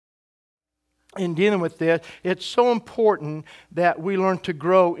in dealing with this, it's so important that we learn to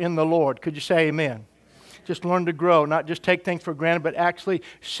grow in the Lord. Could you say amen? Just learn to grow, not just take things for granted, but actually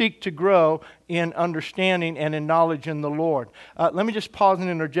seek to grow in understanding and in knowledge in the Lord. Let me just pause and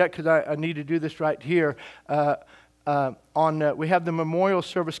interject because I need to do this right here. We have the memorial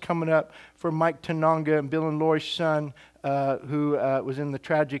service coming up for Mike Tananga and Bill and Lori's son, who was in the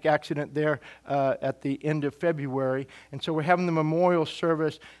tragic accident there at the end of February. And so we're having the memorial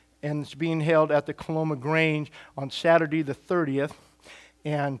service, and it's being held at the Coloma Grange on Saturday the 30th.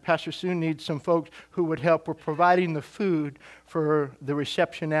 And Pastor Sue needs some folks who would help with providing the food for the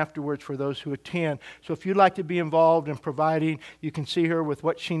reception afterwards for those who attend. So if you'd like to be involved in providing, you can see her with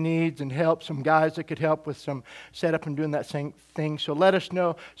what she needs and help, some guys that could help with some setup and doing that same thing. So let us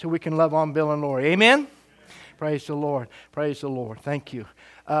know so we can love on Bill and Lori. Amen? Praise the Lord. Praise the Lord. Thank you.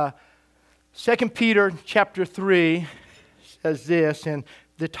 2 Peter chapter 3 says this, and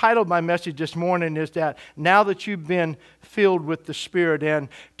the title of my message this morning is that now that you've been filled with the Spirit. And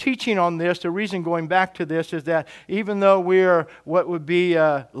teaching on this, the reason going back to this is that even though we're what would be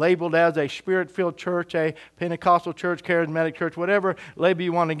labeled as a Spirit-filled church, a Pentecostal church, charismatic church, whatever label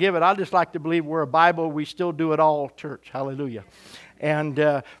you want to give it, I just like to believe we're a Bible, we still do it all church. Hallelujah.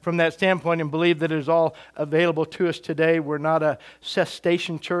 And from that standpoint, and believe that it is all available to us today. We're not a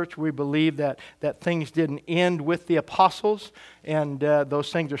cessation church. We believe that things didn't end with the apostles, and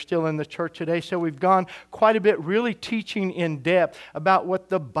those things are still in the church today. So we've gone quite a bit really teaching in depth about what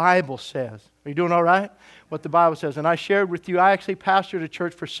the Bible says. Are you doing all right? What the Bible says. And I shared with you, I actually pastored a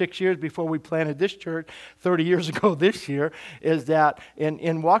church for 6 years before we planted this church 30 years ago this year, is that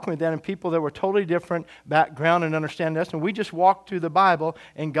in walking with them and people that were totally different background and understand this, and we just walked through the Bible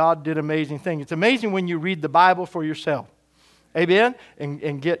and God did amazing things. It's amazing when you read the Bible for yourself. Amen?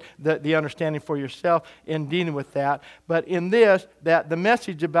 And get the understanding for yourself in dealing with that. But in this, that the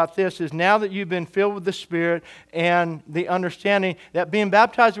message about this is now that you've been filled with the Spirit and the understanding that being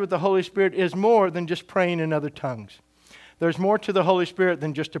baptized with the Holy Spirit is more than just praying in other tongues. There's more to the Holy Spirit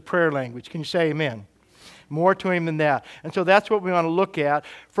than just a prayer language. Can you say amen? More to Him than that. And so that's what we want to look at.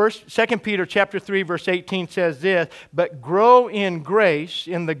 2 Peter chapter 3, verse 18 says this, but grow in grace,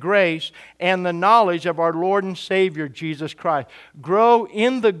 in the grace and the knowledge of our Lord and Savior, Jesus Christ. Grow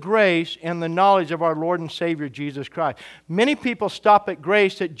in the grace and the knowledge of our Lord and Savior, Jesus Christ. Many people stop at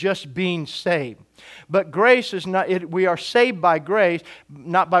grace at just being saved. But grace is not, we are saved by grace,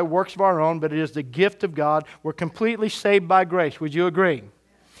 not by works of our own, but it is the gift of God. We're completely saved by grace. Would you agree?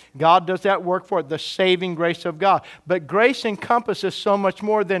 God does that work for it, the saving grace of God. But grace encompasses so much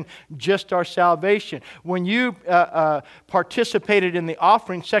more than just our salvation. When you participated in the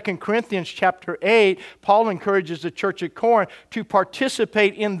offering, 2 Corinthians chapter 8, Paul encourages the church at Corinth to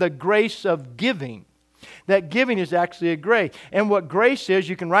participate in the grace of giving. That giving is actually a grace. And what grace is,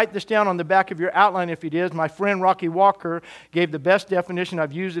 you can write this down on the back of your outline if it is. My friend Rocky Walker gave the best definition.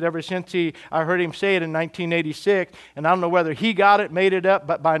 I've used it ever since I heard him say it in 1986. And I don't know whether he got it, made it up,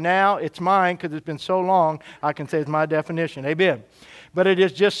 but by now it's mine because it's been so long, I can say it's my definition. Amen. But it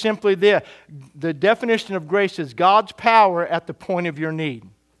is just simply this. The definition of grace is God's power at the point of your need.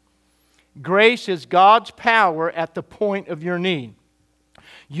 Grace is God's power at the point of your need.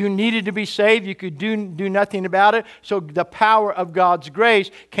 You needed to be saved. You could do nothing about it. So the power of God's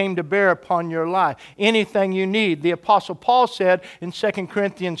grace came to bear upon your life. Anything you need. The Apostle Paul said in 2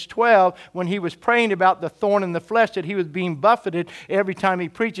 Corinthians 12, when he was praying about the thorn in the flesh, that he was being buffeted every time he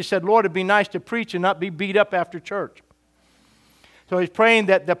preached. He said, Lord, it'd be nice to preach and not be beat up after church. So he's praying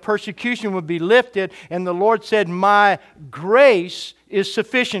that the persecution would be lifted, and the Lord said, my grace is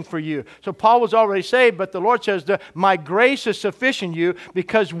sufficient for you. So Paul was already saved, but the Lord says, my grace is sufficient for you,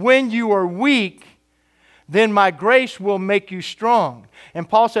 because when you are weak, then my grace will make you strong. And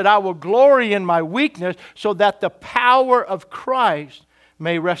Paul said, I will glory in my weakness so that the power of Christ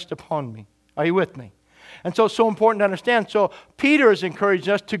may rest upon me. Are you with me? And so it's so important to understand. So Peter is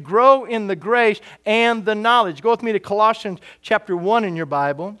encouraging us to grow in the grace and the knowledge. Go with me to Colossians chapter 1 in your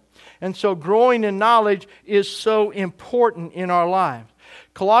Bible. And so growing in knowledge is so important in our lives.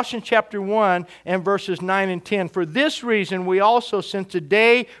 Colossians chapter 1 and verses 9 and 10. For this reason we also, since the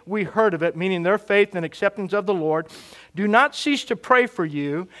day we heard of it, meaning their faith and acceptance of the Lord, do not cease to pray for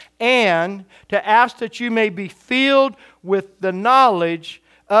you and to ask that you may be filled with the knowledge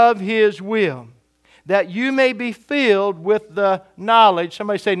of His will. That you may be filled with the knowledge.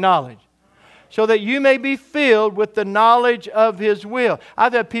 Somebody say knowledge. So that you may be filled with the knowledge of His will.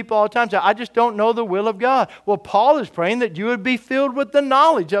 I've had people all the time say, I just don't know the will of God. Well, Paul is praying that you would be filled with the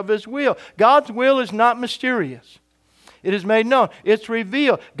knowledge of His will. God's will is not mysterious. It is made known. It's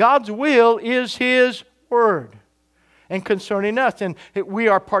revealed. God's will is His Word. and concerning us. And we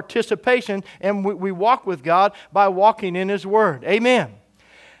are participation, and we walk with God by walking in His Word. Amen.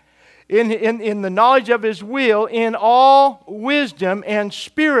 In the knowledge of His will, in all wisdom and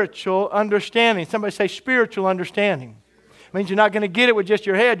spiritual understanding. Somebody say spiritual understanding. It means you're not going to get it with just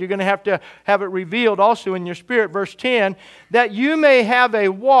your head. You're going to have it revealed also in your spirit. Verse 10, that you may have a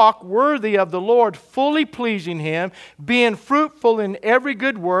walk worthy of the Lord, fully pleasing Him, being fruitful in every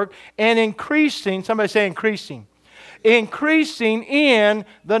good work, and increasing, somebody say increasing in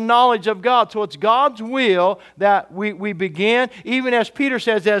the knowledge of God. So it's God's will that we begin. Even as Peter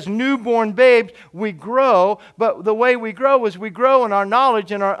says, as newborn babes, we grow. But the way we grow is we grow in our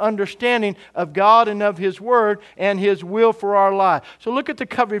knowledge and our understanding of God and of His Word and His will for our life. So look at the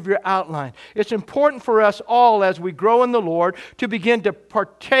cover of your outline. It's important for us all as we grow in the Lord to begin to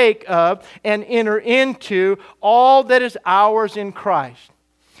partake of and enter into all that is ours in Christ.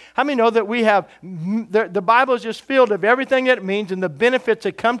 How many know that we have, the Bible is just filled of everything that it means and the benefits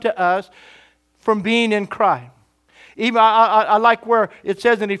that come to us from being in Christ. Even I like where it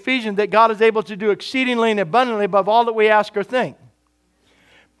says in Ephesians that God is able to do exceedingly and abundantly above all that we ask or think.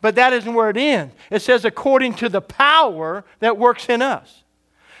 But that isn't where it ends. It says according to the power that works in us.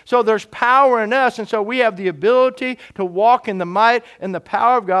 So there's power in us, and so we have the ability to walk in the might and the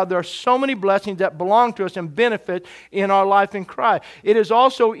power of God. There are so many blessings that belong to us and benefit in our life in Christ. It is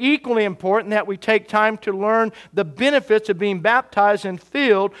also equally important that we take time to learn the benefits of being baptized and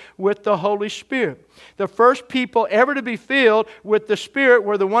filled with the Holy Spirit. The first people ever to be filled with the Spirit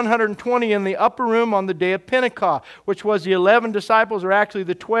were the 120 in the upper room on the day of Pentecost, which was the 11 disciples, or actually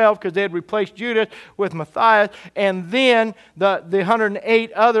the 12, because they had replaced Judas with Matthias, and then the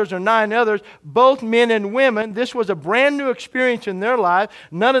 108 others, or 9 others, both men and women. This was a brand new experience in their life.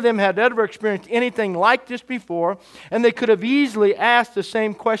 None of them had ever experienced anything like this before, and they could have easily asked the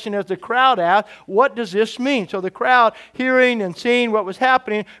same question as the crowd asked, what does this mean? So the crowd, hearing and seeing what was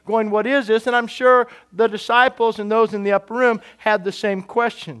happening, going, what is this? And I'm sure the disciples and those in the upper room had the same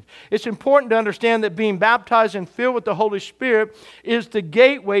question. It's important to understand that being baptized and filled with the Holy Spirit is the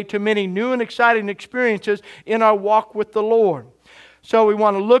gateway to many new and exciting experiences in our walk with the Lord. So we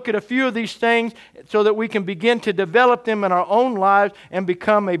want to look at a few of these things so that we can begin to develop them in our own lives and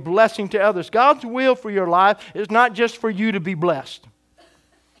become a blessing to others. God's will for your life is not just for you to be blessed.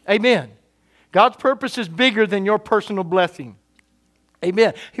 Amen. God's purpose is bigger than your personal blessing.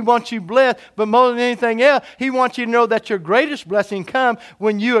 Amen. He wants you blessed, but more than anything else, He wants you to know that your greatest blessing comes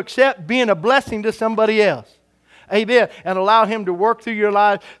when you accept being a blessing to somebody else. Amen. And allow Him to work through your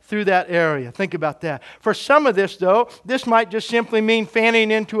life through that area. Think about that. For some of this, though, this might just simply mean fanning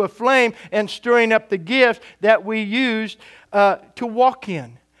into a flame and stirring up the gifts that we use to walk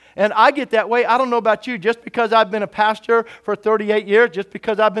in. And I get that way. I don't know about you. Just because I've been a pastor for 38 years, just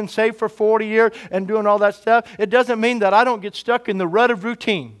because I've been saved for 40 years and doing all that stuff, it doesn't mean that I don't get stuck in the rut of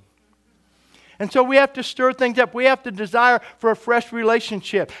routine. And so we have to stir things up. We have to desire for a fresh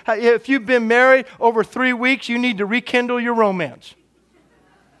relationship. If you've been married over 3 weeks, you need to rekindle your romance.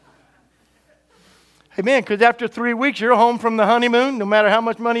 Amen. Because after 3 weeks, you're home from the honeymoon, no matter how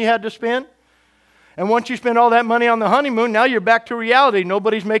much money you had to spend. And once you spend all that money on the honeymoon, now you're back to reality.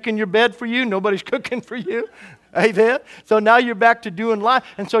 Nobody's making your bed for you. Nobody's cooking for you. Amen? So now you're back to doing life.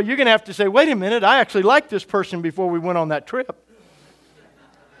 And so you're going to have to say, wait a minute, I actually liked this person before we went on that trip.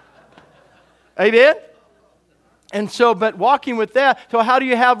 Amen? And so, but walking with that, so how do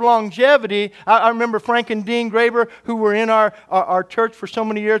you have longevity? I remember Frank and Dean Graber, who were in our church for so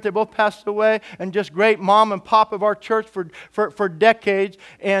many years. They both passed away, and just great mom and pop of our church for decades.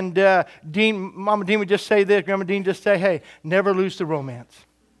 And Mama Dean would just say this, Grandma Dean just say, hey, never lose the romance.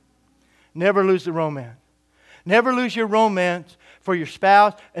 Never lose the romance. Never lose your romance for your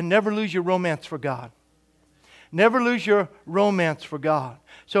spouse, and never lose your romance for God. Never lose your romance for God.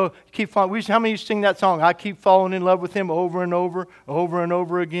 So keep following. How many of you sing that song? I keep falling in love with Him over and over and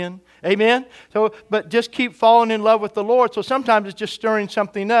over again. Amen? So, but just keep falling in love with the Lord. So sometimes it's just stirring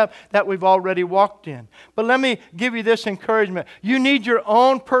something up that we've already walked in. But let me give you this encouragement. You need your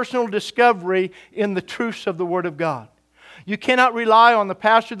own personal discovery in the truths of the Word of God. You cannot rely on the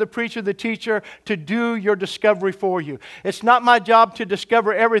pastor, the preacher, the teacher to do your discovery for you. It's not my job to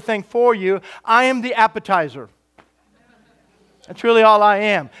discover everything for you. I am the appetizer. That's really all I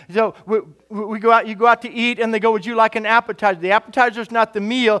am. So we go out, you go out to eat, and they go, would you like an appetizer? The appetizer is not the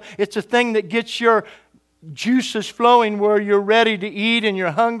meal. It's the thing that gets your juices flowing where you're ready to eat and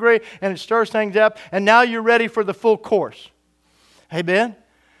you're hungry, and it stirs things up, and now you're ready for the full course. Amen?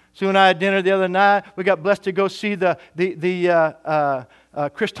 Sue and I had dinner the other night. We got blessed to go see the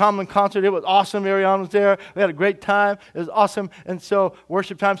Chris Tomlin concert. It was awesome. Ariana was there. We had a great time. It was awesome. And so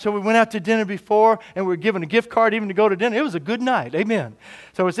worship time. So we went out to dinner before, and we were given a gift card even to go to dinner. It was a good night. Amen.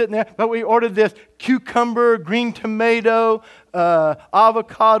 So we're sitting there, but we ordered this cucumber, green tomato,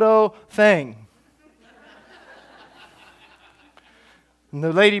 avocado thing. And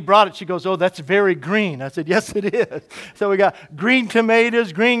the lady brought it. She goes, "Oh, that's very green." I said, "Yes, it is." So we got green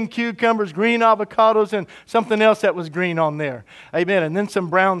tomatoes, green cucumbers, green avocados, and something else that was green on there. Amen. And then some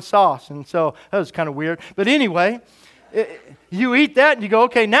brown sauce. And so that was kind of weird. But anyway, you eat that and you go,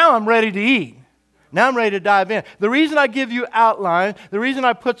 "Okay, now I'm ready to eat. Now I'm ready to dive in." The reason I give you outline, the reason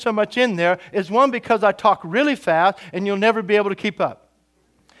I put so much in there is, one, because I talk really fast and you'll never be able to keep up.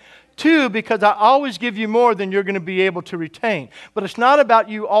 Two, because I always give you more than you're going to be able to retain. But it's not about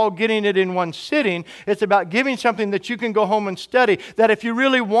you all getting it in one sitting. It's about giving something that you can go home and study. That if you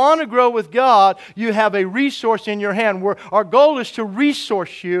really want to grow with God, you have a resource in your hand. Where our goal is to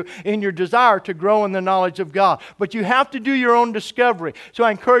resource you in your desire to grow in the knowledge of God. But you have to do your own discovery. So I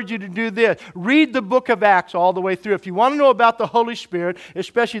encourage you to do this. Read the book of Acts all the way through. If you want to know about the Holy Spirit,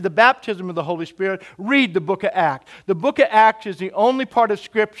 especially the baptism of the Holy Spirit, read the book of Acts. The book of Acts is the only part of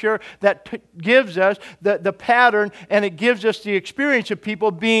Scripture that gives us the pattern, and it gives us the experience of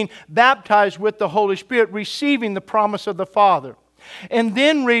people being baptized with the Holy Spirit, receiving the promise of the Father. And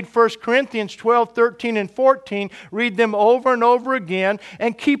then read 1 Corinthians 12, 13, and 14. Read them over and over again,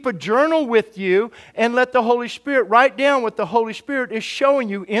 and keep a journal with you, and let the Holy Spirit write down what the Holy Spirit is showing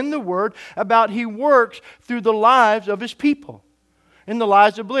you in the Word about He works through the lives of His people, in the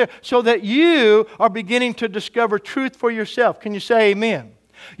lives of believers, so that you are beginning to discover truth for yourself. Can you say amen?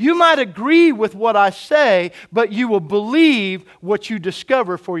 You might agree with what I say, but you will believe what you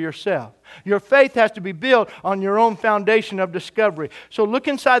discover for yourself. Your faith has to be built on your own foundation of discovery. So look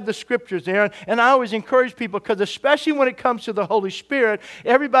inside the Scriptures there. And I always encourage people, because especially when it comes to the Holy Spirit,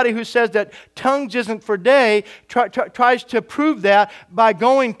 everybody who says that tongues isn't for day tries to prove that by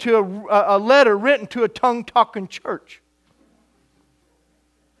going to a letter written to a tongue-talking church.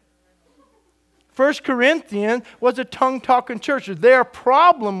 1 Corinthians was a tongue-talking church. Their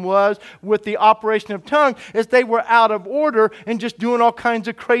problem was with the operation of tongues is they were out of order and just doing all kinds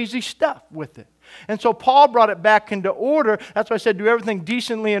of crazy stuff with it. And so Paul brought it back into order. That's why I said do everything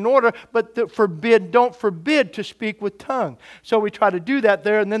decently in order, but don't forbid to speak with tongues. So we try to do that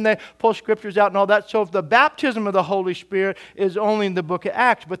there, and then they pull scriptures out and all that. So if the baptism of the Holy Spirit is only in the book of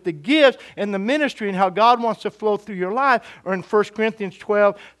Acts, but the gifts and the ministry and how God wants to flow through your life are in 1 Corinthians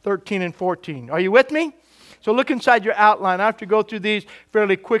 12, 13, and 14. Are you with me? So look inside your outline. I have to go through these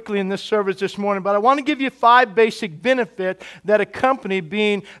fairly quickly in this service this morning, but I want to give you 5 basic benefits that accompany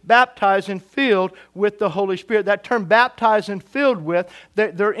being baptized and filled with the Holy Spirit. That term baptized and filled with,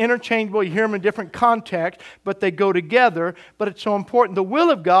 they're interchangeable. You hear them in different contexts, but they go together. But it's so important. The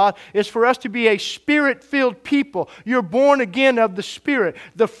will of God is for us to be a Spirit-filled people. You're born again of the Spirit.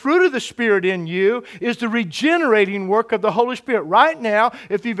 The fruit of the Spirit in you is the regenerating work of the Holy Spirit. Right now,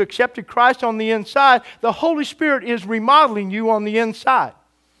 if you've accepted Christ on the inside, the Holy Spirit is remodeling you on the inside.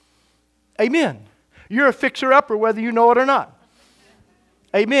 Amen. You're a fixer-upper whether you know it or not.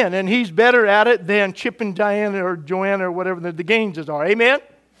 Amen. And He's better at it than Chip and Diana or Joanna or whatever the Gaineses are. Amen.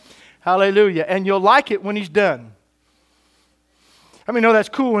 Hallelujah. And you'll like it when He's done. I mean, that's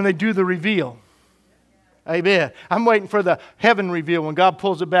cool when they do the reveal. Amen. I'm waiting for the heaven reveal when God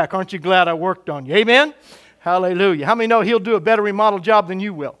pulls it back. Aren't you glad I worked on you? Amen. Hallelujah. How many know He'll do a better remodel job than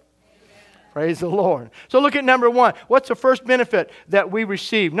you will? Praise the Lord. So look at number 1. What's the first benefit that we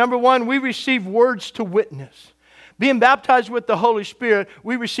receive? Number 1, we receive words to witness. Being baptized with the Holy Spirit,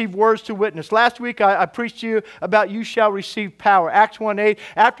 we receive words to witness. Last week I preached to you about you shall receive power. Acts 1:8,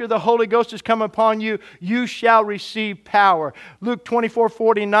 after the Holy Ghost has come upon you, you shall receive power. Luke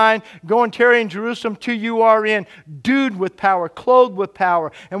 24:49, go and tarry in Jerusalem till you are endued with power, clothed with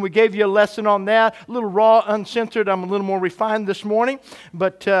power. And we gave you a lesson on that, a little raw, uncensored. I'm a little more refined this morning,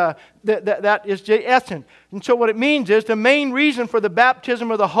 but that is the essence. And so what it means is the main reason for the baptism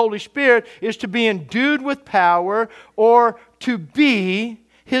of the Holy Spirit is to be endued with power or to be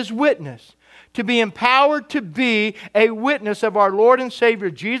His witness. To be empowered to be a witness of our Lord and Savior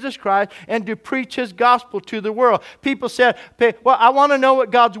Jesus Christ and to preach His gospel to the world. People said, well, I want to know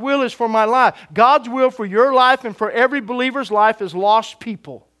what God's will is for my life. God's will for your life and for every believer's life is lost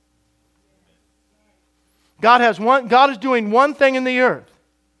people. God is doing one thing in the earth.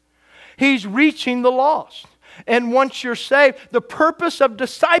 He's reaching the lost. And once you're saved, the purpose of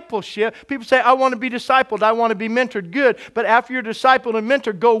discipleship, people say, I want to be discipled, I want to be mentored. Good. But after you're discipled and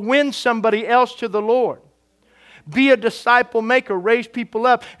mentored, go win somebody else to the Lord. Be a disciple maker. Raise people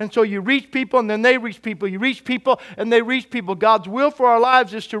up. And so you reach people and then they reach people. You reach people and they reach people. God's will for our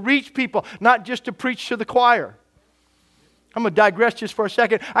lives is to reach people, not just to preach to the choir. I'm going to digress just for a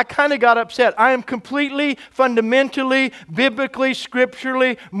second. I kind of got upset. I am completely, fundamentally, biblically,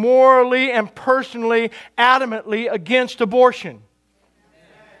 scripturally, morally, and personally, adamantly against abortion.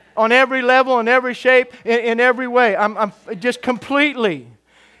 On every level, in every shape, in every way. I'm just completely.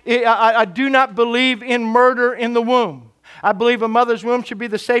 I do not believe in murder in the womb. I believe a mother's womb should be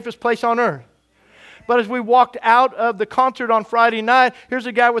the safest place on earth. But as we walked out of the concert on Friday night, here's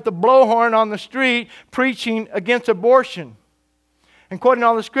a guy with a blowhorn on the street preaching against abortion. And quoting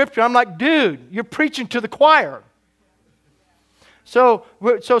all the scripture, I'm like, dude, you're preaching to the choir. So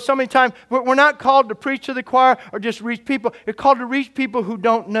so many times, we're not called to preach to the choir or just reach people. You're called to reach people who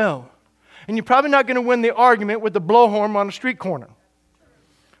don't know. And you're probably not going to win the argument with the blowhorn on the street corner.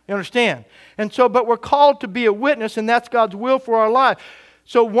 You understand? And so, but we're called to be a witness, and that's God's will for our life.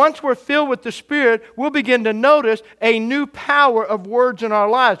 So once we're filled with the Spirit, we'll begin to notice a new power of words in our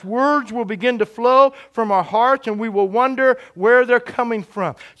lives. Words will begin to flow from our hearts, and we will wonder where they're coming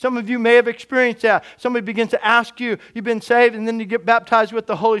from. Some of you may have experienced that. Somebody begins to ask you, you've been saved, and then you get baptized with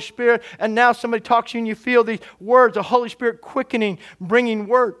the Holy Spirit, and now somebody talks to you, and you feel these words, the Holy Spirit quickening, bringing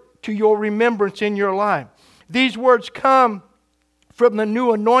word to your remembrance in your life. These words come from the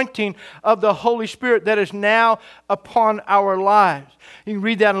new anointing of the Holy Spirit that is now upon our lives. You can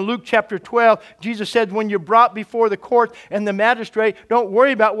read that in Luke chapter 12. Jesus said, when you're brought before the court and the magistrate, don't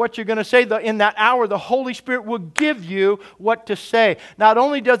worry about what you're going to say. In that hour, the Holy Spirit will give you what to say. Not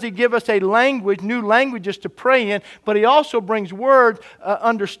only does He give us a language, new languages to pray in, but He also brings words,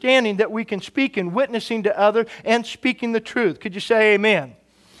 understanding that we can speak in witnessing to others and speaking the truth. Could you say amen?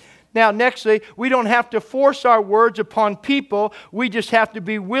 Now, nextly, we don't have to force our words upon people. We just have to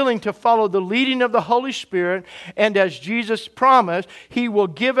be willing to follow the leading of the Holy Spirit. And as Jesus promised, He will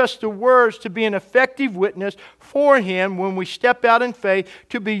give us the words to be an effective witness for Him when we step out in faith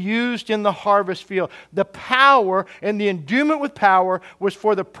to be used in the harvest field. The power and the endowment with power was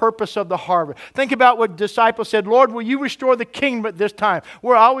for the purpose of the harvest. Think about what disciples said, Lord, will you restore the kingdom at this time?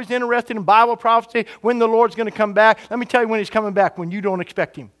 We're always interested in Bible prophecy, when the Lord's going to come back. Let me tell you when He's coming back, when you don't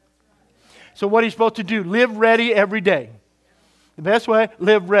expect Him. So what are you supposed to do? Live ready every day. The best way,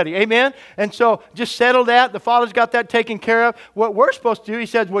 live ready. Amen? And so just settle that. The Father's got that taken care of. What we're supposed to do, He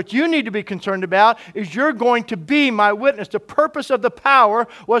says, what you need to be concerned about is you're going to be my witness. The purpose of the power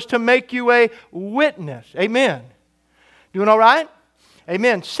was to make you a witness. Amen? Doing all right?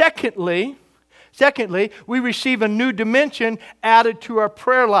 Amen. Secondly, we receive a new dimension added to our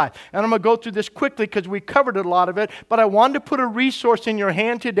prayer life. And I'm going to go through this quickly because we covered a lot of it. But I wanted to put a resource in your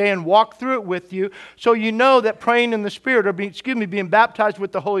hand today and walk through it with you so you know that praying in the Spirit, or being baptized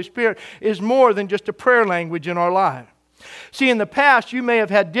with the Holy Spirit is more than just a prayer language in our life. See, in the past, you may have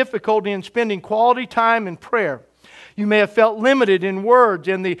had difficulty in spending quality time in prayer. You may have felt limited in words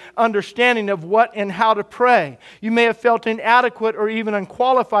and the understanding of what and how to pray. You may have felt inadequate or even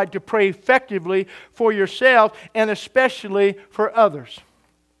unqualified to pray effectively for yourself and especially for others.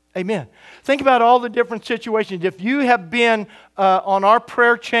 Amen. Think about all the different situations. If you have been on our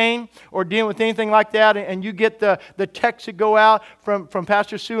prayer chain or dealing with anything like that, and you get the texts that go out from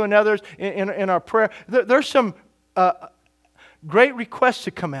Pastor Sue and others in our prayer, there's some great requests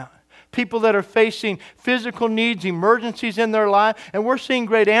that come out. People that are facing physical needs, emergencies in their life, and we're seeing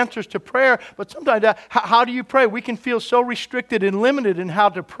great answers to prayer. But sometimes, how do you pray? We can feel so restricted and limited in how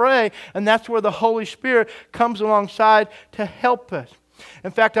to pray, and that's where the Holy Spirit comes alongside to help us.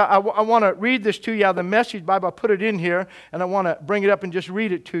 In fact, I want to read this to you out of the Message Bible. I put it in here, and I want to bring it up and just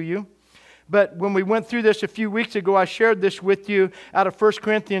read it to you. But when we went through this a few weeks ago, I shared this with you out of 1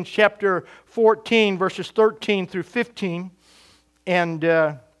 Corinthians chapter 14, verses 13 through 15.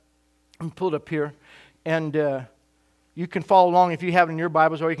 And I'm pulled up here, and you can follow along if you have it in your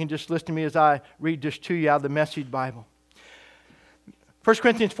Bibles, or you can just listen to me as I read this to you out of the Message Bible. 1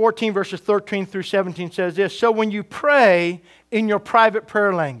 Corinthians 14, verses 13 through 17 says this, so when you pray in your private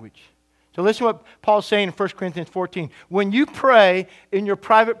prayer language. So listen to what Paul's saying in 1 Corinthians 14. When you pray in your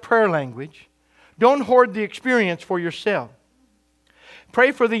private prayer language, don't hoard the experience for yourself.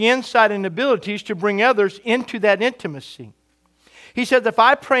 Pray for the insight and abilities to bring others into that intimacy. He says, if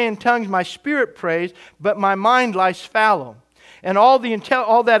I pray in tongues, my spirit prays, but my mind lies fallow. And all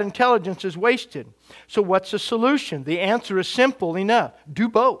that intelligence is wasted. So what's the solution? The answer is simple enough. Do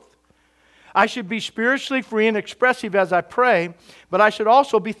both. I should be spiritually free and expressive as I pray, but I should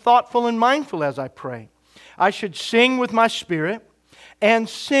also be thoughtful and mindful as I pray. I should sing with my spirit and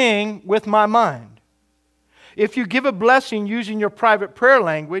sing with my mind. If you give a blessing using your private prayer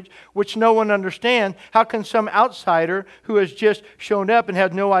language, which no one understands, how can some outsider who has just shown up and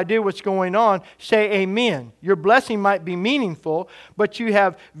has no idea what's going on say amen? Your blessing might be meaningful, but you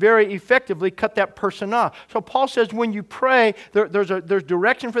have very effectively cut that person off. So Paul says when you pray, there's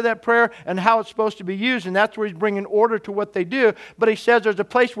direction for that prayer and how it's supposed to be used, and that's where he's bringing order to what they do. But he says there's a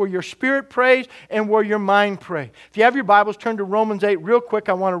place where your spirit prays and where your mind prays. If you have your Bibles, turn to Romans 8 real quick.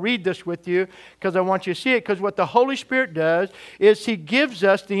 I want to read this with you because I want you to see it, because what the Holy Spirit does is He gives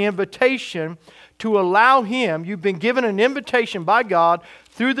us the invitation to allow Him. You've been given an invitation by God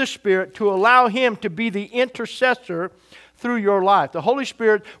through the Spirit to allow Him to be the intercessor through your life. The Holy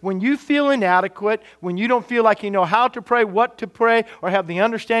Spirit, when you feel inadequate, when you don't feel like you know how to pray, what to pray, or have the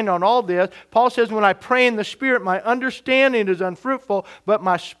understanding on all this, Paul says, when I pray in the Spirit, my understanding is unfruitful, but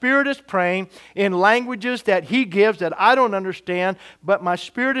my spirit is praying in languages that He gives that I don't understand, but my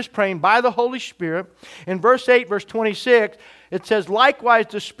spirit is praying by the Holy Spirit. In verse 8, verse 26, it says, likewise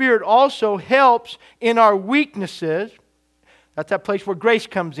the Spirit also helps in our weaknesses. That's that place where grace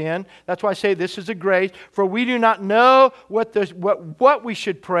comes in. That's why I say this is a grace. For we do not know what we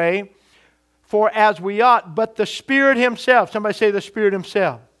should pray for as we ought, but the Spirit Himself, somebody say the Spirit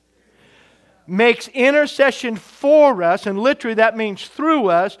Himself, makes intercession for us, and literally that means through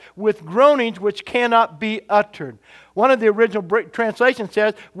us, with groanings which cannot be uttered. One of the original translations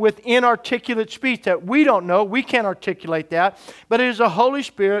says, with inarticulate speech, that we don't know, we can't articulate that, but it is the Holy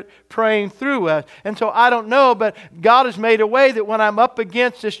Spirit praying through us. And so I don't know, but God has made a way that when I'm up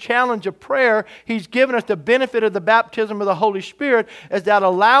against this challenge of prayer, He's given us the benefit of the baptism of the Holy Spirit, as that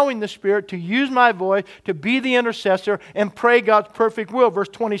allowing the Spirit to use my voice to be the intercessor and pray God's perfect will. Verse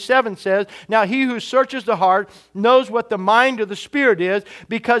 27 says, now He who searches the heart knows what the mind of the Spirit is,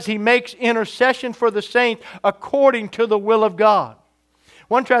 because He makes intercession for the saints according to the will of God.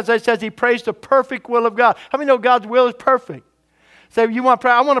 One translation says He prays the perfect will of God. How many know God's will is perfect? Say, you want to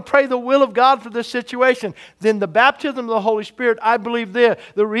pray? I want to pray the will of God for this situation. Then the baptism of the Holy Spirit, I believe this.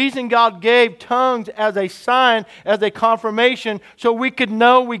 The reason God gave tongues as a sign, as a confirmation, so we could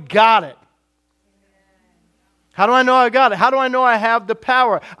know we got it. How do I know I got it? How do I know I have the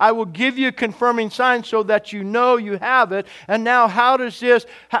power? I will give you a confirming sign so that you know you have it. And now how does this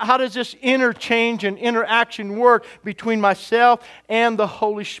interchange and interaction work between myself and the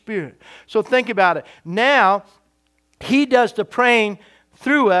Holy Spirit? So think about it. Now, He does the praying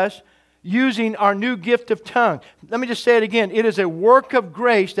through us using our new gift of tongue. Let me just say it again. It is a work of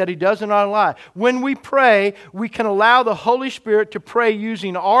grace that He does in our life. When we pray, we can allow the Holy Spirit to pray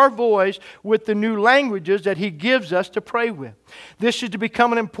using our voice with the new languages that He gives us to pray with. This is to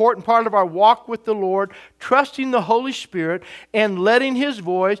become an important part of our walk with the Lord, trusting the Holy Spirit and letting our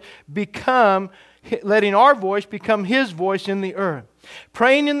voice become His voice in the earth.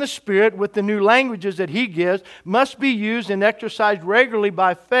 Praying in the Spirit with the new languages that He gives must be used and exercised regularly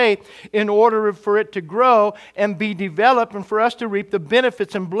by faith in order for it to grow and be developed, and for us to reap the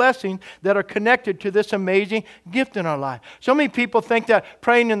benefits and blessings that are connected to this amazing gift in our life. So many people think that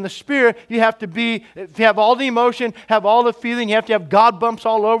praying in the Spirit, you have to have all the emotion, have all the feeling, you have to have God bumps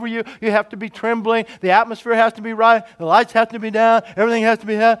all over you, you have to be trembling, the atmosphere has to be right, the lights have to be down, everything has to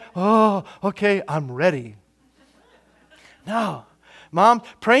be down. Oh, okay, I'm ready. No. Mom,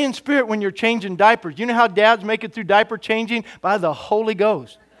 pray in spirit when you're changing diapers. You know how dads make it through diaper changing? By the Holy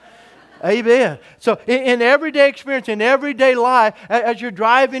Ghost. Amen. So in everyday experience, in everyday life, as you're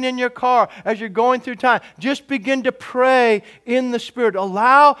driving in your car, as you're going through time, just begin to pray in the Spirit.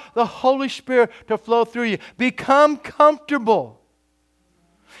 Allow the Holy Spirit to flow through you. Become comfortable.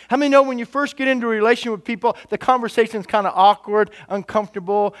 How many know when you first get into a relation with people, the conversation's kind of awkward,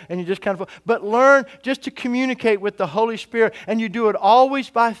 uncomfortable, and you just kind of... But learn just to communicate with the Holy Spirit, and you do it always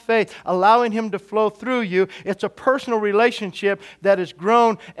by faith, allowing Him to flow through you. It's a personal relationship that has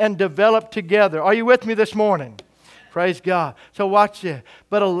grown and developed together. Are you with me this morning? Praise God. So watch this.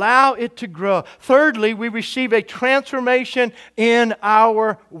 But allow it to grow. Thirdly, we receive a transformation in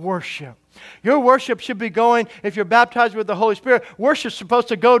our worship. Your worship should be going, if you're baptized with the Holy Spirit, worship's supposed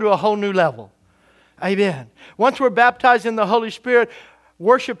to go to a whole new level. Amen. Once we're baptized in the Holy Spirit,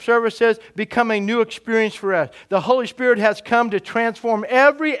 worship services become a new experience for us. The Holy Spirit has come to transform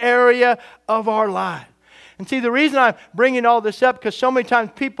every area of our life. And see, the reason I'm bringing all this up, because so many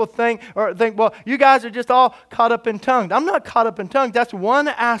times people think, well, you guys are just all caught up in tongues. I'm not caught up in tongues. That's one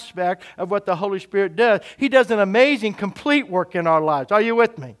aspect of what the Holy Spirit does. He does an amazing, complete work in our lives. Are you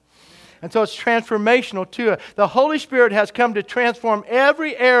with me? And so it's transformational too. The Holy Spirit has come to transform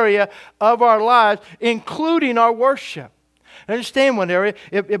every area of our lives, including our worship. Understand one area,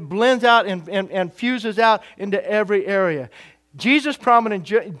 it blends out and fuses out into every area. Jesus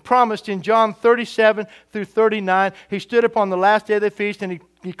promised in John 37 through 39, He stood up on the last day of the feast and He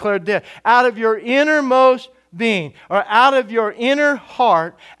declared this, out of your innermost being, or out of your inner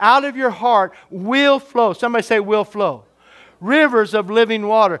heart, out of your heart will flow. Somebody say will flow. Rivers of living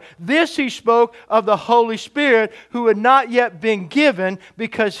water. This He spoke of the Holy Spirit, who had not yet been given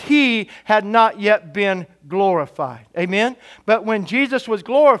because He had not yet been glorified. Amen? But when Jesus was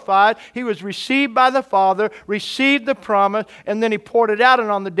glorified, He was received by the Father, received the promise, and then He poured it out. And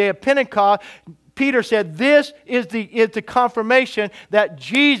on the day of Pentecost, Peter said, this is the confirmation that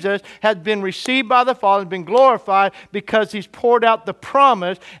Jesus has been received by the Father, been glorified because He's poured out the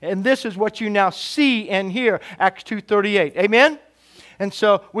promise. And this is what you now see and hear. Acts 2:38. Amen? And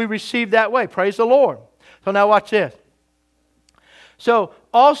so we receive that way. Praise the Lord. So now watch this. So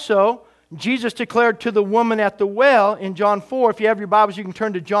also, Jesus declared to the woman at the well in John 4. If you have your Bibles, you can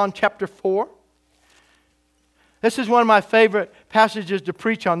turn to John chapter 4. This is one of my favorite passages to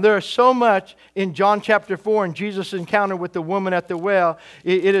preach on. There is so much in John chapter 4 and Jesus' encounter with the woman at the well.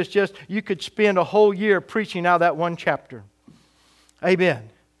 It is just, you could spend a whole year preaching out that one chapter. Amen.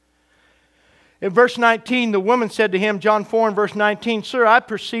 In verse 19, the woman said to Him, John 4 and verse 19, Sir, I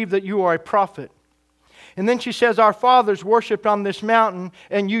perceive that you are a prophet. And then she says, Our fathers worshipped on this mountain,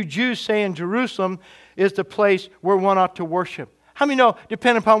 and you Jews say in Jerusalem is the place where one ought to worship. How many know,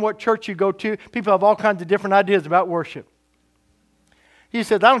 depending upon what church you go to, people have all kinds of different ideas about worship. He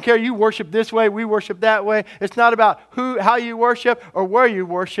says, I don't care, you worship this way, we worship that way. It's not about how you worship or where you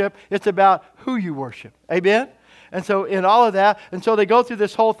worship. It's about who you worship. Amen? And so in all of that, and so they go through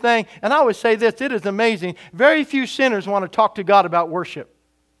this whole thing. And I always say this, it is amazing. Very few sinners want to talk to God about worship.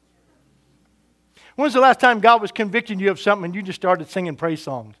 When's the last time God was convicting you of something and you just started singing praise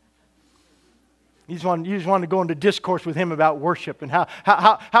songs? You just want to go into discourse with Him about worship and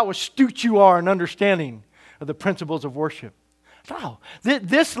how astute you are in understanding of the principles of worship. No,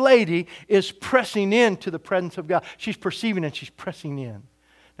 this lady is pressing into the presence of God. She's perceiving and she's pressing in.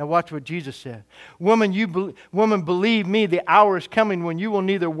 Now watch what Jesus said. Woman, believe me, the hour is coming when you will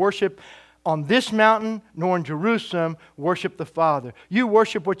neither worship on this mountain nor in Jerusalem worship the Father. You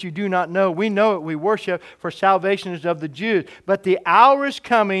worship what you do not know. We know it. We worship, for salvation is of the Jews. But the hour is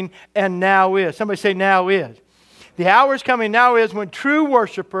coming, and now is. Somebody say now is. The hour is coming, now is, when true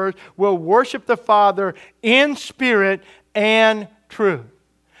worshipers will worship the Father in spirit and truth.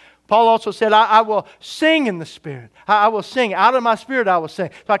 Paul also said, I will sing in the Spirit. I will sing. Out of my spirit I will sing.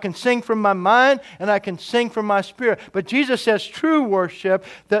 So I can sing from my mind and I can sing from my spirit. But Jesus says true worship,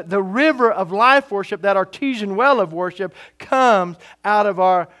 that the river of life worship, that artesian well of worship, comes out of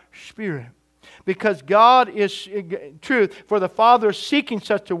our spirit. Because God is truth, for the Father is seeking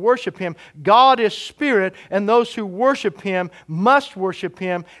such to worship Him. God is spirit, and those who worship Him must worship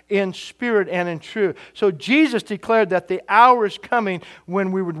Him in spirit and in truth. So Jesus declared that the hour is coming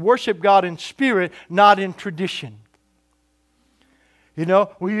when we would worship God in spirit, not in tradition. You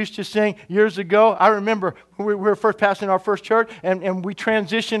know, we used to sing years ago. I remember we were first pastoring our first church, and we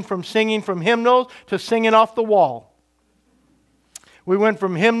transitioned from singing from hymnals to singing off the wall. We went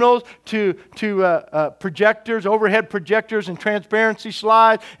from hymnals to projectors, overhead projectors and transparency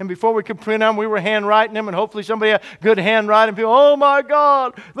slides. And before we could print them, we were handwriting them. And hopefully somebody had good handwriting. People, oh my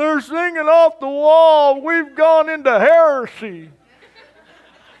God, they're singing off the wall. We've gone into heresy.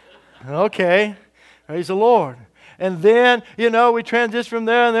 Okay, praise the Lord. And then, you know, we transitioned from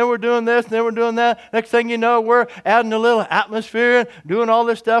there, and then we're doing this, and then we're doing that. Next thing you know, we're adding a little atmosphere, doing all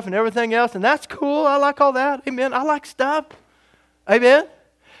this stuff and everything else. And that's cool. I like all that. Amen. I like stuff. Amen?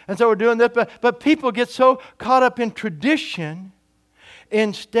 And so we're doing this, but people get so caught up in tradition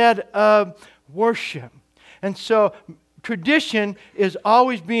instead of worship. And so tradition is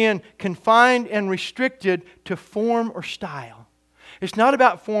always being confined and restricted to form or style. It's not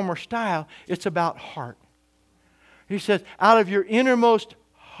about form or style, it's about heart. He says, out of your innermost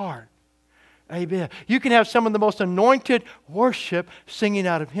heart. Amen. You can have some of the most anointed worship singing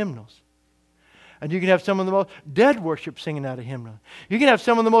out of hymnals. And you can have some of the most dead worship singing out of hymnals. You can have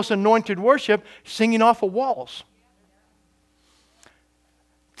some of the most anointed worship singing off of walls.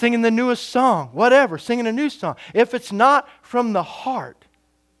 Singing the newest song, whatever, singing a new song. If it's not from the heart,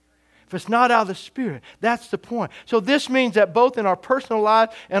 if it's not out of the Spirit, that's the point. So this means that both in our personal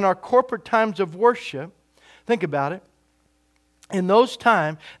life and our corporate times of worship, think about it, in those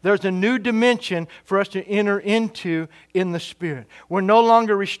times, there's a new dimension for us to enter into in the Spirit. We're no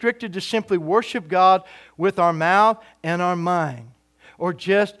longer restricted to simply worship God with our mouth and our mind, or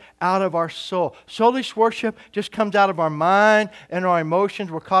just out of our soul. Soulish worship just comes out of our mind and our emotions.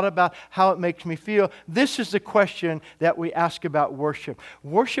 We're caught about how it makes me feel. This is the question that we ask about worship.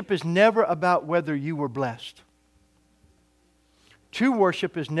 Worship is never about whether you were blessed. True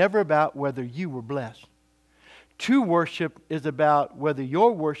worship is never about whether you were blessed. True worship is about whether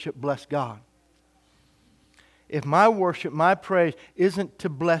your worship blessed God. If my worship, my praise isn't to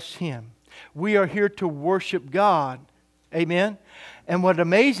bless Him, we are here to worship God. Amen? And what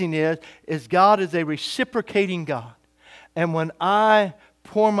amazing is God is a reciprocating God. And when I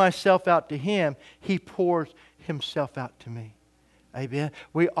pour myself out to Him, He pours Himself out to me. Amen.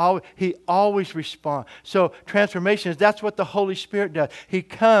 He always responds. So transformation that's what the Holy Spirit does. He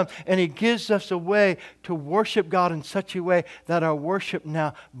comes and He gives us a way to worship God in such a way that our worship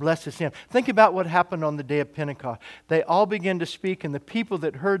now blesses Him. Think about what happened on the day of Pentecost. They all began to speak, and the people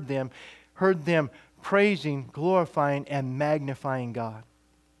that heard them praising, glorifying, and magnifying God.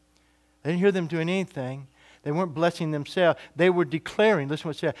 They didn't hear them doing anything. They weren't blessing themselves. They were declaring, listen to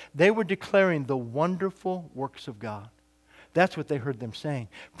what it said, they were declaring the wonderful works of God. That's what they heard them saying.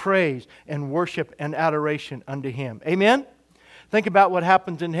 Praise and worship and adoration unto Him. Amen? Think about what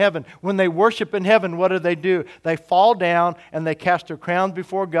happens in heaven. When they worship in heaven, what do? They fall down and they cast their crowns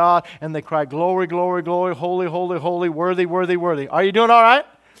before God and they cry, glory, glory, glory, holy, holy, holy, worthy, worthy, worthy. Are you doing all right?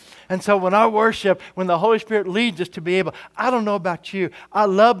 And so when I worship, when the Holy Spirit leads us to be able, I don't know about you, I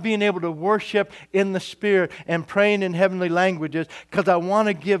love being able to worship in the Spirit and praying in heavenly languages because I want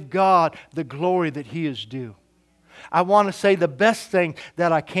to give God the glory that He is due. I want to say the best thing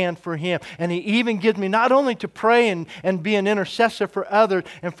that I can for Him. And He even gives me not only to pray and be an intercessor for others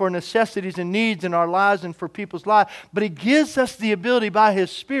and for necessities and needs in our lives and for people's lives, but He gives us the ability by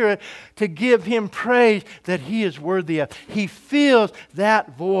His Spirit to give Him praise that He is worthy of. He fills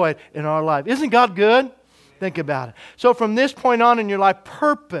that void in our life. Isn't God good? Think about it. So from this point on in your life,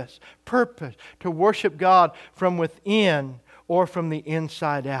 purpose to worship God from within or from the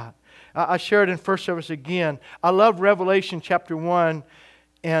inside out. I shared in first service again. I love Revelation chapter 1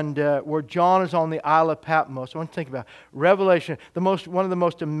 and where John is on the Isle of Patmos. I want to think about Revelation, one of the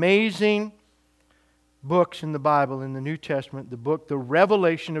most amazing books in the Bible, in the New Testament, the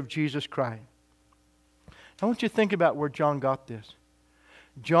Revelation of Jesus Christ. I want you to think about where John got this.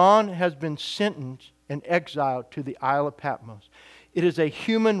 John has been sentenced and exiled to the Isle of Patmos. It is a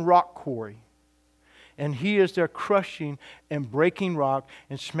human rock quarry. And he is there crushing and breaking rock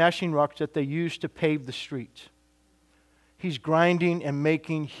and smashing rocks that they use to pave the streets. He's grinding and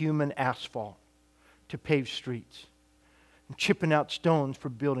making human asphalt to pave streets. And chipping out stones for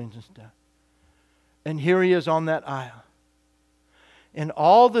buildings and stuff. And here he is on that isle. And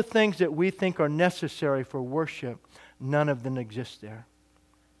all the things that we think are necessary for worship, none of them exist there.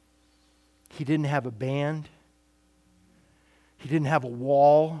 He didn't have a band. He didn't have a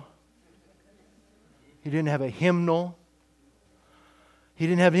wall. He didn't have a hymnal. He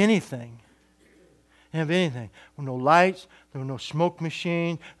didn't have anything. He didn't have anything. There were no lights. There were no smoke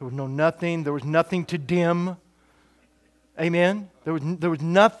machine. There was no nothing. There was nothing to dim. Amen? There was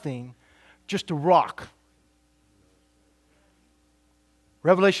nothing. Just a rock.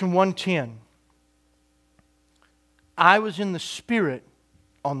 Revelation 1:10. I was in the Spirit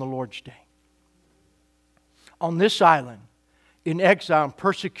on the Lord's day. On this island, in exile and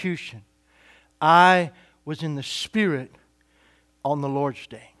persecution, I was in the Spirit on the Lord's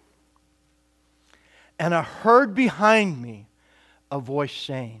day. And I heard behind me a voice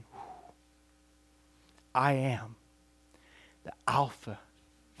saying, I am the Alpha,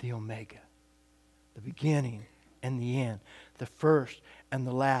 the Omega, the beginning and the end, the first and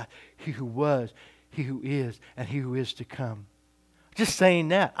the last, He who was, He who is, and He who is to come. Just saying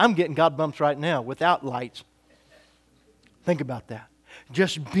that, I'm getting God bumps right now without lights. Think about that.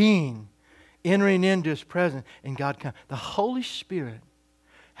 Just being, entering into His presence, and God comes. The Holy Spirit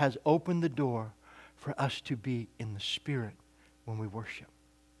has opened the door for us to be in the Spirit when we worship.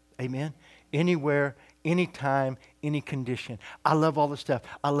 Amen? Anywhere, anytime, any condition. I love all the stuff.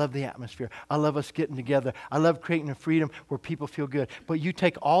 I love the atmosphere. I love us getting together. I love creating a freedom where people feel good. But you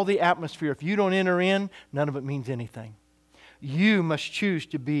take all the atmosphere. If you don't enter in, none of it means anything. You must choose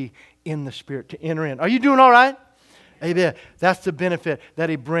to be in the Spirit, to enter in. Are you doing all right? Amen. That's the benefit that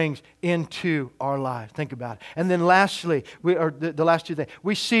He brings into our lives. Think about it. And then lastly, the last two things.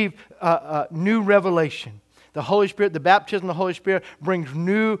 We see new revelation. The Holy Spirit, the baptism of the Holy Spirit brings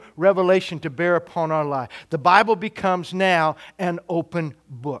new revelation to bear upon our life. The Bible becomes now an open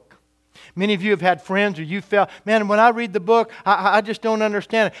book. Many of you have had friends or you felt, man, when I read the book, I just don't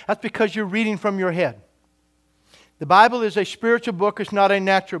understand it. That's because you're reading from your head. The Bible is a spiritual book. It's not a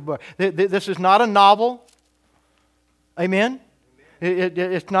natural book. This is not a novel. Amen?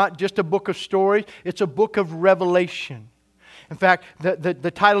 It's not just a book of stories. It's a book of revelation. In fact,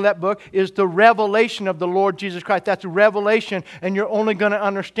 the title of that book is The Revelation of the Lord Jesus Christ. That's a revelation, and you're only going to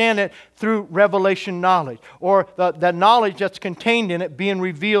understand it through revelation knowledge, or the knowledge that's contained in it being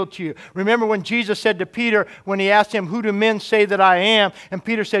revealed to you. Remember when Jesus said to Peter, when he asked him, "Who do men say that I am?" And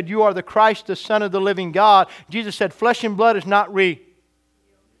Peter said, "You are the Christ, the Son of the living God." Jesus said, "Flesh and blood is not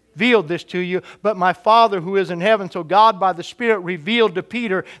revealed this to you, but my Father who is in heaven." So God by the Spirit revealed to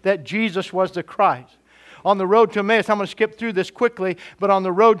Peter that Jesus was the Christ. On the road to Emmaus, I'm going to skip through this quickly, but on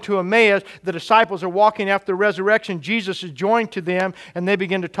the road to Emmaus, the disciples are walking after the resurrection. Jesus is joined to them, and they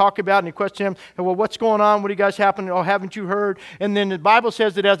begin to talk about, and he questions him, "Well, what's going on? What are you guys happening? Oh, haven't you heard?" And then the Bible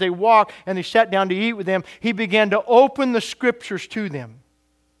says that as they walked and he sat down to eat with them, he began to open the Scriptures to them.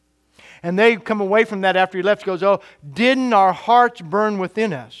 And they come away from that after he left. He goes, "Oh, didn't our hearts burn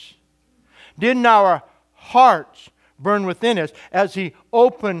within us? Didn't our hearts burn within us as he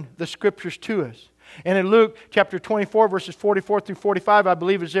opened the Scriptures to us?" And in Luke chapter 24, verses 44 through 45, I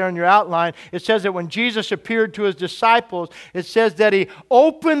believe is there in your outline, it says that when Jesus appeared to his disciples, it says that he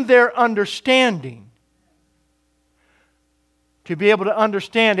opened their understanding to be able to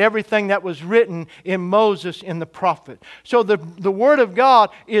understand everything that was written in Moses and the prophet. So the Word of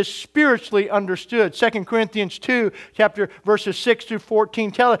God is spiritually understood. 2 Corinthians 2, chapter verses 6 through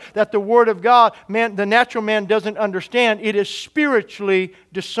 14 tell us that the Word of God, the natural man doesn't understand. It is spiritually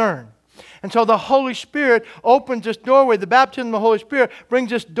discerned. And so the Holy Spirit opens this doorway. The baptism of the Holy Spirit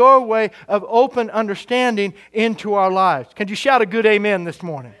brings this doorway of open understanding into our lives. Can you shout a good amen this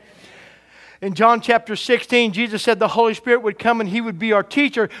morning? In John chapter 16, Jesus said the Holy Spirit would come and He would be our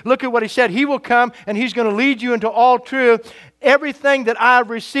teacher. Look at what He said. He will come and He's going to lead you into all truth. Everything that I have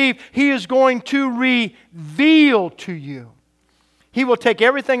received, He is going to reveal to you. He will take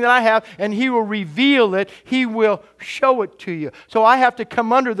everything that I have and He will reveal it. He will show it to you. So I have to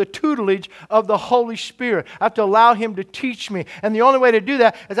come under the tutelage of the Holy Spirit. I have to allow Him to teach me. And the only way to do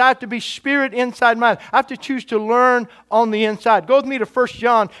that is I have to be spirit inside mind. I have to choose to learn on the inside. Go with me to 1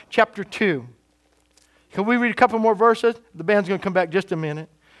 John chapter 2. Can we read a couple more verses? The band's going to come back just a minute.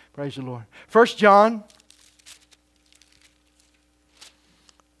 Praise the Lord. 1 John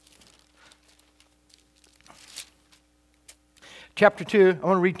chapter 2, I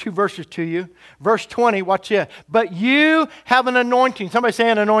want to read 2 verses to you. Verse 20, watch this. "But you have an anointing." Somebody say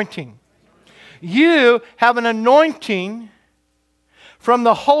an anointing. You have an anointing from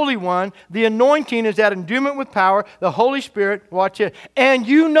the Holy One. The anointing is that endowment with power, the Holy Spirit, watch it, and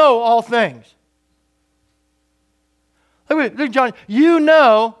you know all things. Look, John, you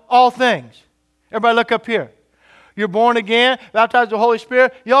know all things. Everybody look up here. You're born again, baptized with the Holy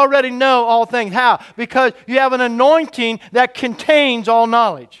Spirit. You already know all things. How? Because you have an anointing that contains all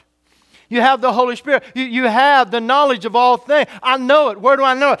knowledge. You have the Holy Spirit. You have the knowledge of all things. I know it. Where do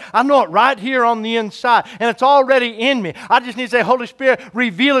I know it? I know it right here on the inside. And it's already in me. I just need to say, "Holy Spirit,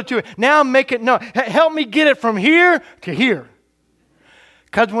 reveal it to me." Now make it known. Help me get it from here to here.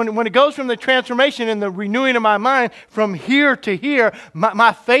 Because when it goes from the transformation and the renewing of my mind from here to here,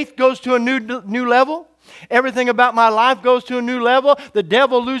 my faith goes to a new level. Everything about my life goes to a new level. The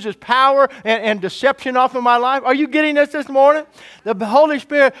devil loses power and deception off of my life. Are you getting this morning? The Holy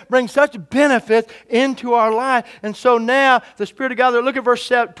Spirit brings such benefits into our life. And so now the Spirit of God, look at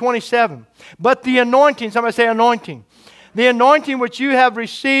verse 27. "But the anointing," somebody say anointing. "The anointing which you have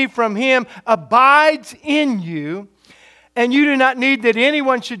received from Him abides in you. And you do not need that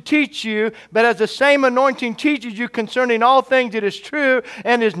anyone should teach you, but as the same anointing teaches you concerning all things, it is true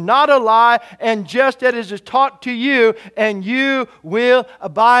and is not a lie, and just as it is taught to you, and you will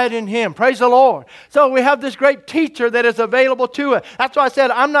abide in Him." Praise the Lord. So we have this great teacher that is available to us. That's why I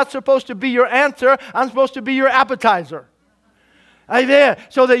said I'm not supposed to be your answer. I'm supposed to be your appetizer. Amen.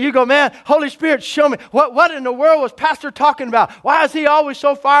 So that you go, "Man, Holy Spirit, show me. What in the world was Pastor talking about? Why is he always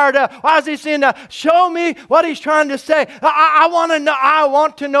so fired up? Why is he saying that? Show me what he's trying to say. I want to know. I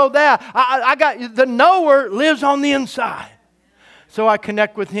want to know that. I got the knower lives on the inside." So I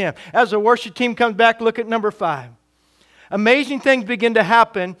connect with Him. As the worship team comes back, look at number 5. Amazing things begin to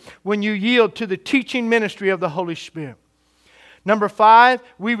happen when you yield to the teaching ministry of the Holy Spirit. Number 5,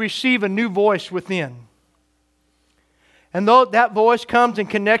 we receive a new voice within. And though that voice comes in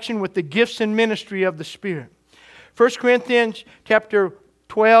connection with the gifts and ministry of the Spirit. 1 Corinthians chapter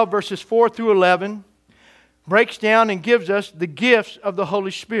 12, verses 4 through 11, breaks down and gives us the gifts of the Holy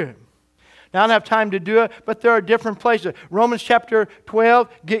Spirit. Now, I don't have time to do it, but there are different places. Romans chapter 12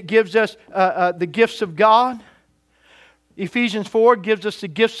 gives us the gifts of God. Ephesians 4 gives us the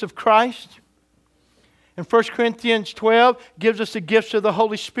gifts of Christ. And 1 Corinthians 12 gives us the gifts of the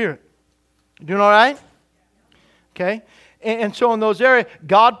Holy Spirit. You doing all right? Okay. And so in those areas,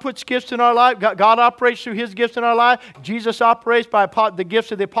 God puts gifts in our life. God operates through His gifts in our life. Jesus operates by the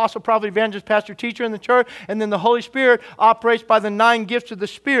gifts of the apostle, prophet, evangelist, pastor, teacher in the church. And then the Holy Spirit operates by the 9 gifts of the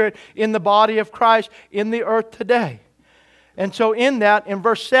Spirit in the body of Christ in the earth today. And so in that, in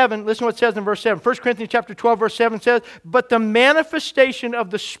verse 7, listen to what it says in verse 7. 1 Corinthians chapter 12, verse 7 says, but the manifestation of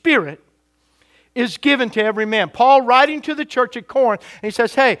the Spirit is given to every man. Paul writing to the church at Corinth, and he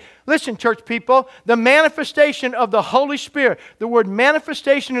says, hey, listen, church people, the manifestation of the Holy Spirit. The word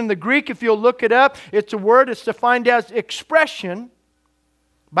manifestation in the Greek, if you'll look it up, it's a word, it's defined as expression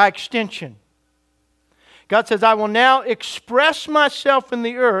by extension. God says, I will now express myself in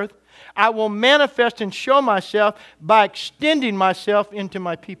the earth. I will manifest and show myself by extending myself into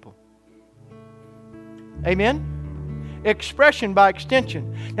my people. Amen? Expression by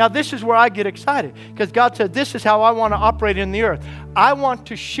extension. Now this is where I get excited, because God said this is how I want to operate in the earth. I want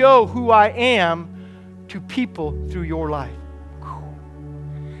to show who I am to people through your life.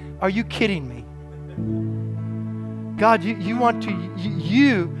 Are you kidding me? God, you want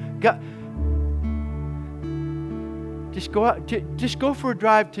to, God, just go out, just go for a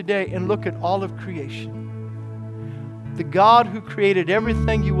drive today and look at all of creation. The God who created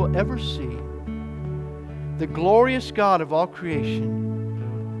everything you will ever see, the glorious God of all creation,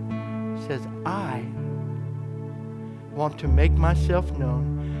 says, I want to make myself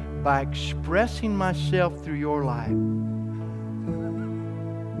known by expressing myself through your life.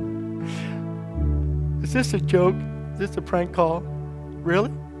 Is this a joke? Is this a prank call?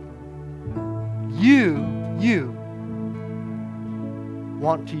 Really? You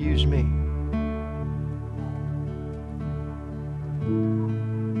want to use me.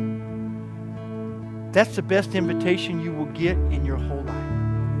 That's the best invitation you will get in your whole life.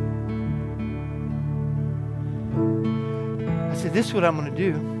 I said, this is what I'm going to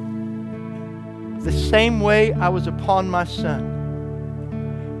do. The same way I was upon my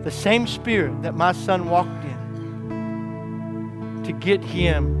son, the same spirit that my son walked in to get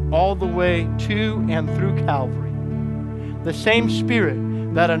him all the way to and through Calvary, the same spirit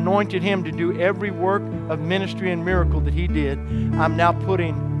that anointed him to do every work of ministry and miracle that he did, I'm now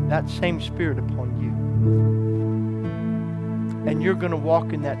putting that same spirit upon you. And you're going to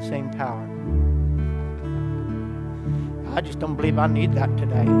walk in that same power. I just don't believe I need that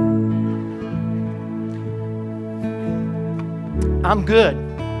today. I'm good.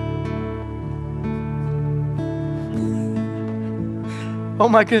 Oh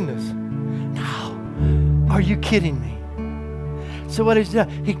my goodness. No. Are you kidding me? So what he's done,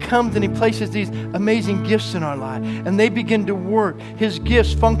 he comes and he places these amazing gifts in our life, and they begin to work. His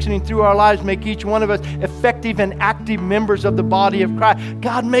gifts functioning through our lives make each one of us effective and active members of the body of Christ.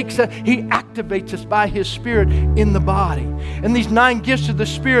 God makes us, he activates us by his Spirit in the body. And these 9 gifts of the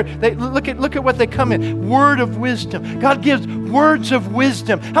Spirit, they look at what they come in. Word of wisdom. God gives words of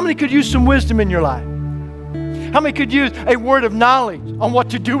wisdom. How many could use some wisdom in your life? How many could use a word of knowledge on what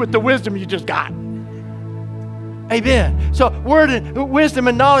to do with the wisdom you just got? Amen. So word and wisdom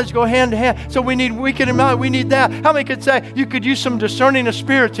and knowledge go hand to hand. So we need wisdom and knowledge. We need that. How many could say you could use some discerning of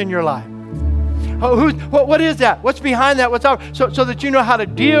spirits in your life? What is that? What's behind that? What's out? So that you know how to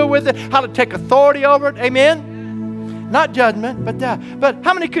deal with it, how to take authority over it. Amen. Not judgment, but that. But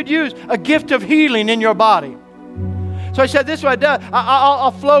how many could use a gift of healing in your body? So I said, this is what I do.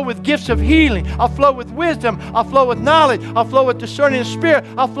 I'll flow with gifts of healing. I'll flow with wisdom. I'll flow with knowledge. I'll flow with discerning of spirit.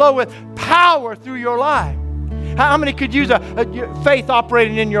 I'll flow with power through your life. How many could use a faith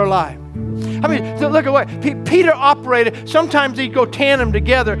operating in your life? I mean, so look at what Peter operated. Sometimes they'd go tandem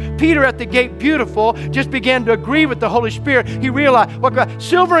together. Peter at the gate, beautiful, just began to agree with the Holy Spirit. He realized,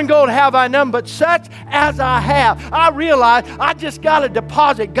 silver and gold have I none, but such as I have. I realized I just got a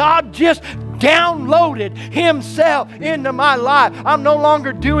deposit. God just downloaded himself into my life. I'm no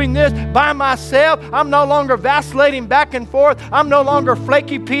longer doing this by myself. I'm no longer vacillating back and forth. I'm no longer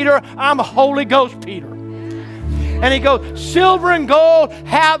flaky Peter. I'm a Holy Ghost Peter. And he goes, silver and gold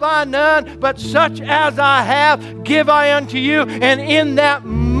have I none, but such as I have give I unto you. And in that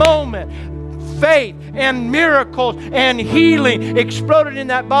moment, faith and miracles and healing exploded in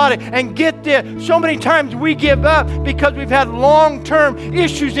that body. And get this, so many times we give up because we've had long-term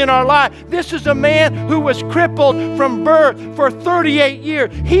issues in our life. This is a man who was crippled from birth for 38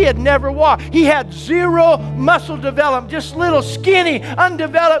 years. He had never walked. He had zero muscle development, just little skinny,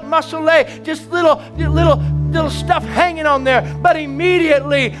 undeveloped muscle leg, just little stuff hanging on there. But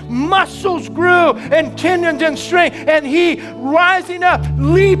immediately muscles grew and tendons and strength, and he rising up,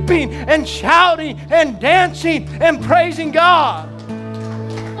 leaping and shouting and dancing and praising God.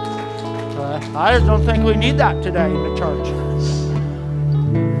 I just don't think we need that today in the church.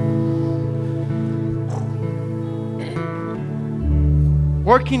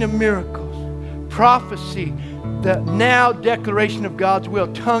 working of miracles, prophecy, the now declaration of God's will,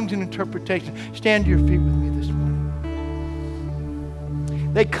 tongues and interpretation. Stand to your feet with me this morning.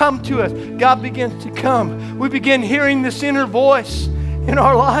 They come to us. God begins to come. We begin hearing this inner voice in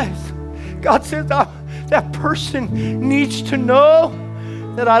our lives. God says, that person needs to know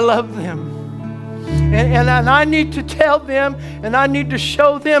that I love them. And I need to tell them, and I need to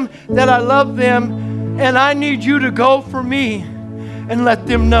show them that I love them, and I need you to go for me and let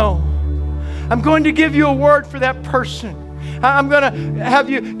them know. I'm going to give you a word for that person. I'm going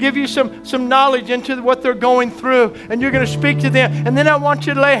to give you some knowledge into what they're going through, and you're going to speak to them. And then I want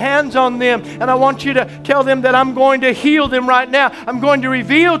you to lay hands on them, and I want you to tell them that I'm going to heal them right now. I'm going to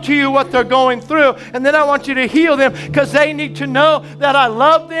reveal to you what they're going through, and then I want you to heal them because they need to know that I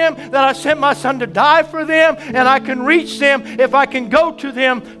love them, that I sent my son to die for them, and I can reach them if I can go to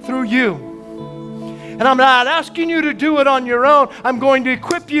them through you. And I'm not asking you to do it on your own. I'm going to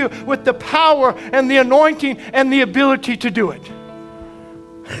equip you with the power and the anointing and the ability to do it.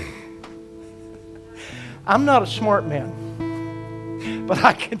 I'm not a smart man, but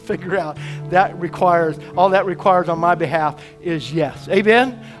I can figure out all that requires on my behalf is yes.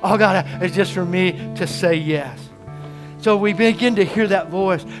 Amen? All God is just for me to say yes. So we begin to hear that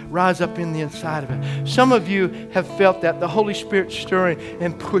voice rise up in the inside of it. Some of you have felt that, the Holy Spirit stirring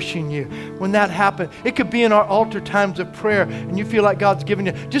and pushing you. When that happens, it could be in our altar times of prayer, and you feel like God's giving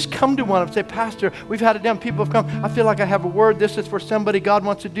you. Just come to one and say, Pastor, we've had it done. People have come. I feel like I have a word. This is for somebody. God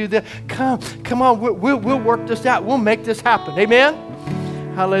wants to do this. Come on. We'll work this out. We'll make this happen.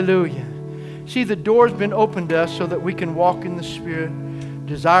 Amen? Hallelujah. See, the door's been opened to us so that we can walk in the Spirit,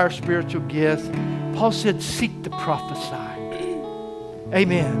 desire spiritual gifts. Paul said, seek to prophesy.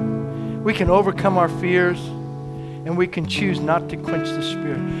 Amen. We can overcome our fears, and we can choose not to quench the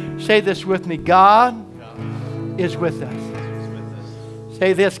Spirit. Say this with me. God is with us.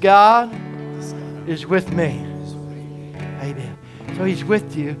 Say this. God is with me. Amen. So He's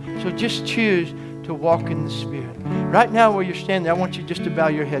with you. So just choose to walk in the Spirit. Right now where you're standing, I want you just to bow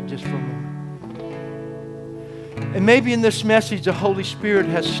your head just for a moment. And maybe in this message, the Holy Spirit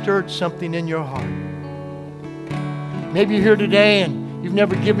has stirred something in your heart. Maybe you're here today and you've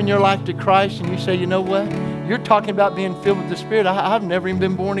never given your life to Christ, and you say, you know what? You're talking about being filled with the Spirit. I've never even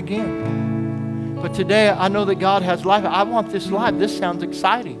been born again. But today, I know that God has life. I want this life. This sounds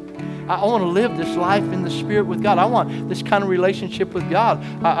exciting. I want to live this life in the Spirit with God. I want this kind of relationship with God.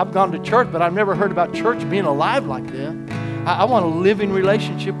 I've gone to church, but I've never heard about church being alive like that. I want a living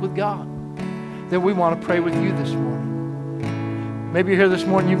relationship with God. Then we want to pray with you this morning. Maybe you're here this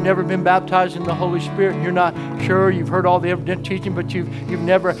morning, you've never been baptized in the Holy Spirit, and you're not sure. You've heard all the evident teaching, but you've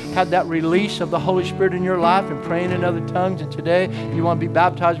never had that release of the Holy Spirit in your life and praying in other tongues, and today you want to be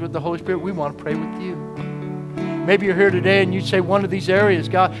baptized with the Holy Spirit. We want to pray with you. Maybe you're here today and you say one of these areas,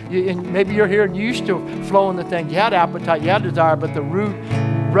 God, and maybe you're here and you used to flow in the thing. You had appetite, you had desire, but the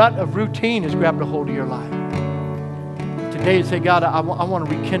rut of routine has grabbed a hold of your life. Today you say, God, I want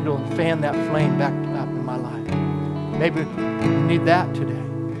to rekindle and fan that flame back up in my life. Maybe you need that today.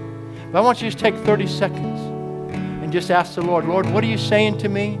 But I want you to just take 30 seconds and just ask the Lord, what are you saying to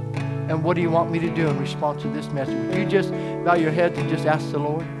me? And what do you want me to do in response to this message? Would you just bow your heads and just ask the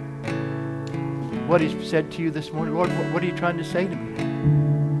Lord what He's said to you this morning? Lord, what are you trying to say to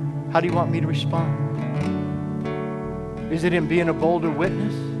me? How do you want me to respond? Is it in being a bolder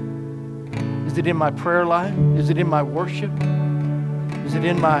witness? Is it in my prayer life? Is it in my worship? Is it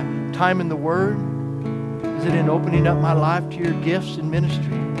in my time in the Word? Is it in opening up my life to your gifts and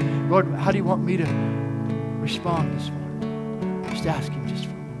ministry? Lord, how do you want me to respond this morning? Just ask Him.